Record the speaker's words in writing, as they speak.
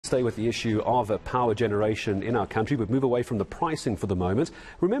stay with the issue of power generation in our country, but move away from the pricing for the moment.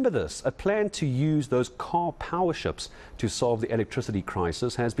 Remember this, a plan to use those Karpowerships to solve the electricity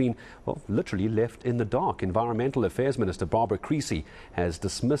crisis has been, well, literally left in the dark. Environmental Affairs Minister Barbara Creecy has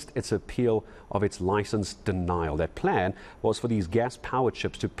dismissed its appeal of its license denial. That plan was for these gas-powered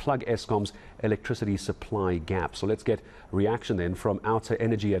ships to plug Eskom's electricity supply gap. So let's get reaction then from Outer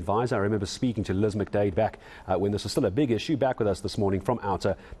Energy Advisor. I remember speaking to Liz McDade back when this was still a big issue, back with us this morning from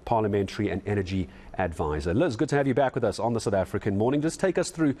Outer Parliamentary and Energy Advisor. Liz, good to have you back with us on the South African Morning. Just take us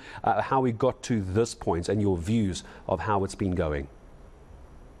through how we got to this point and your views of how it's been going.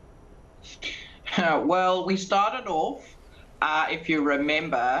 Well, we started off, if you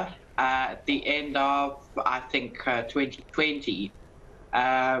remember, at the end of, I think, 2020,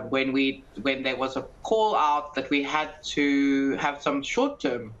 when there was a call out that we had to have some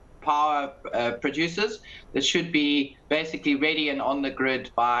short-term power producers that should be basically ready and on the grid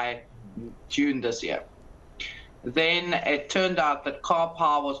by June this year. Then it turned out that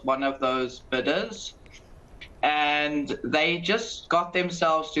Karpower was one of those bidders, and they just got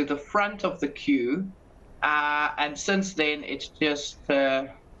themselves to the front of the queue, and since then it's just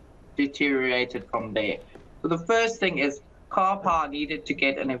deteriorated from there. So the first thing is Karpower needed to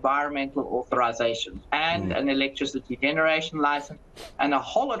get an environmental authorization and an electricity generation license and a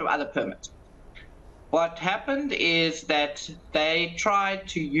whole lot of other permits. What happened is that they tried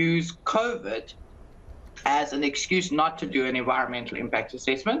to use COVID as an excuse not to do an environmental impact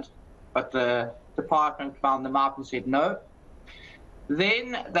assessment, but the department found them out and said no.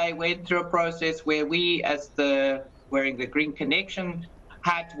 Then they went through a process where we, as wearing the Green Connection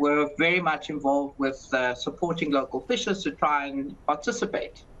hat, were very much involved with supporting local fishers to try and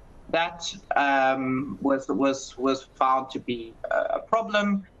participate. That was found to be a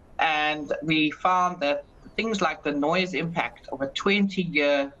problem, and we found that things like the noise impact of a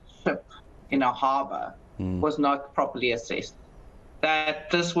 20-year ship in a harbour was not properly assessed. That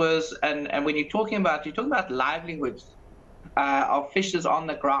this was, and when you're talking about livelihoods of fishers on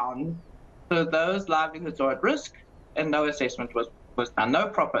the ground, so those livelihoods are at risk, and no assessment was done, no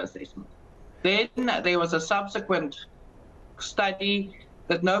proper assessment. Then there was a subsequent study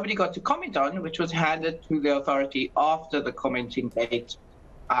that nobody got to comment on, which was handed to the authority after the commenting date,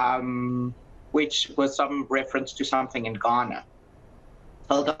 which was some reference to something in Ghana.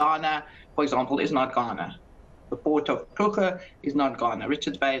 So Ghana, for example, is not Ghana. The port of Kruger is not Ghana.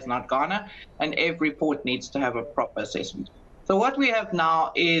 Richards Bay is not Ghana, and every port needs to have a proper assessment. So what we have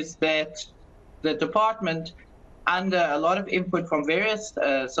now is that the department, under a lot of input from various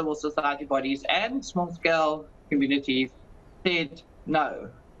civil society bodies and small-scale communities, said, no,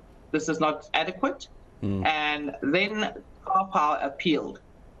 this is not adequate. And then Karpower appealed.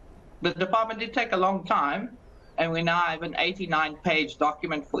 The department did take a long time, and we now have an 89-page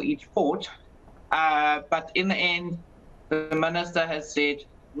document for each port. But in the end, the minister has said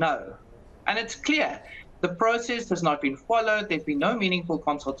no. And it's clear, the process has not been followed, there's been no meaningful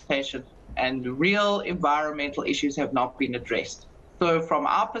consultation, and real environmental issues have not been addressed. So from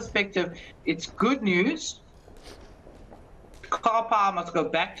our perspective, it's good news. Karpower must go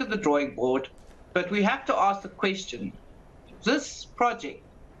back to the drawing board, but we have to ask the question, this project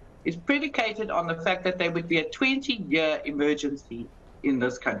is predicated on the fact that there would be a 20-year emergency in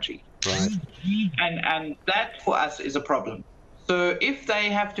this country. Right. And that for us is a problem. So if they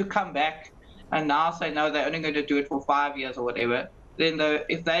have to come back and now say, no, they're only going to do it for 5 years or whatever, then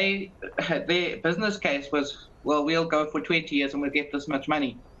if their business case was, well, we'll go for 20 years and we'll get this much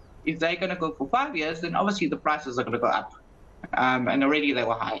money. If they're going to go for 5 years, then obviously the prices are going to go up. And already they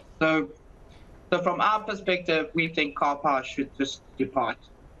were high. So from our perspective, we think Karpower should just depart.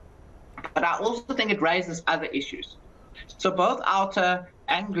 But I also think it raises other issues. So both Outer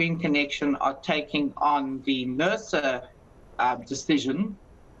and Green Connection are taking on the NERSA decision.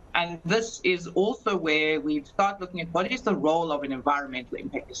 And this is also where we start looking at what is the role of an environmental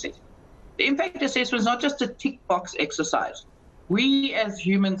impact assessment. The impact assessment is not just a tick box exercise. We as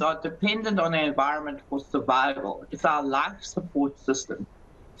humans are dependent on the environment for survival. It's our life support system.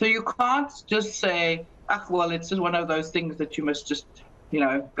 So you can't just say, well, it's just one of those things that you must just,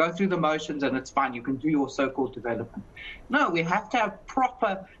 go through the motions and it's fine. You can do your so-called development. No, we have to have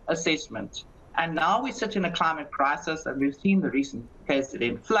proper assessment. And now we sit in a climate crisis, and we've seen the recent cases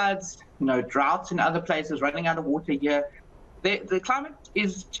in floods, droughts in other places, running out of water here. The climate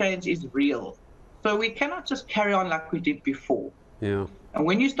change is real. So we cannot just carry on like we did before. Yeah. And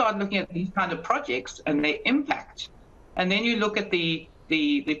when you start looking at these kind of projects and their impact, and then you look at the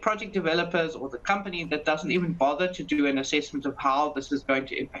project developers or the company that doesn't even bother to do an assessment of how this is going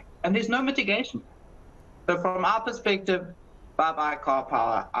to impact, and there's no mitigation. So from our perspective, bye-bye car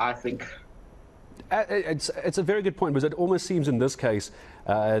power, I think. It's a very good point, because it almost seems in this case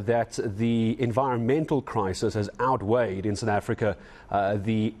that the environmental crisis has outweighed in South Africa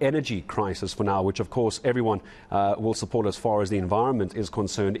the energy crisis for now, which of course everyone will support as far as the environment is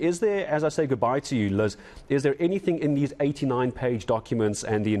concerned. Is there, as I say goodbye to you, Liz, is there anything in these 89-page documents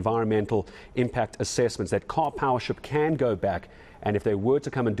and the environmental impact assessments that Karpowership can go back and, if they were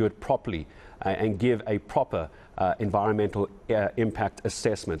to come and do it properly and give a proper environmental impact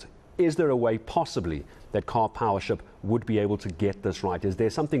assessment, is there a way possibly that Karpowership would be able to get this right? Is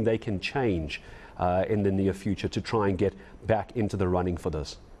there something they can change in the near future to try and get back into the running for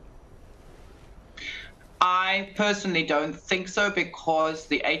this? I personally don't think so, because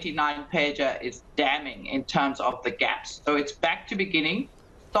the 89-pager is damning in terms of the gaps. So it's back to beginning,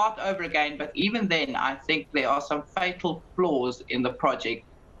 start over again. But even then, I think there are some fatal flaws in the project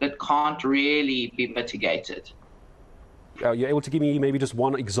that can't really be mitigated. Are you able to give me maybe just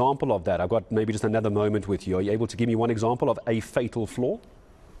one example of that? I've got maybe just another moment with you. Are you able to give me one example of a fatal flaw?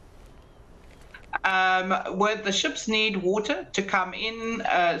 Where the ships need water to come in,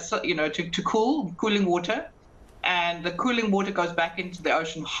 to cooling water, and the cooling water goes back into the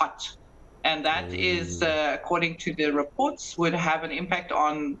ocean hot. And that is, according to the reports, would have an impact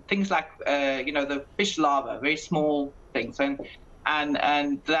on things like, the fish larvae, very small things.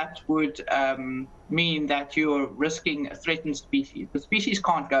 And that would mean that you're risking a threatened species. The species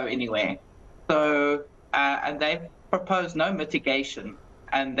can't go anywhere. So, and they propose no mitigation,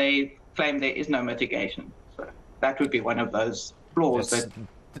 and they claim there is no mitigation. So that would be one of those flaws.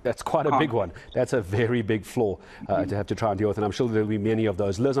 That's quite a big one. That's a very big flaw to have to try and deal with, and I'm sure there'll be many of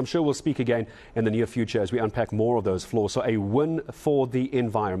those. Liz, I'm sure we'll speak again in the near future as we unpack more of those flaws. So a win for the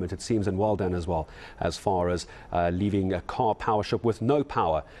environment, it seems, and well done as well, as far as leaving a Karpowership with no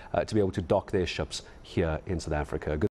power to be able to dock their ships here in South Africa.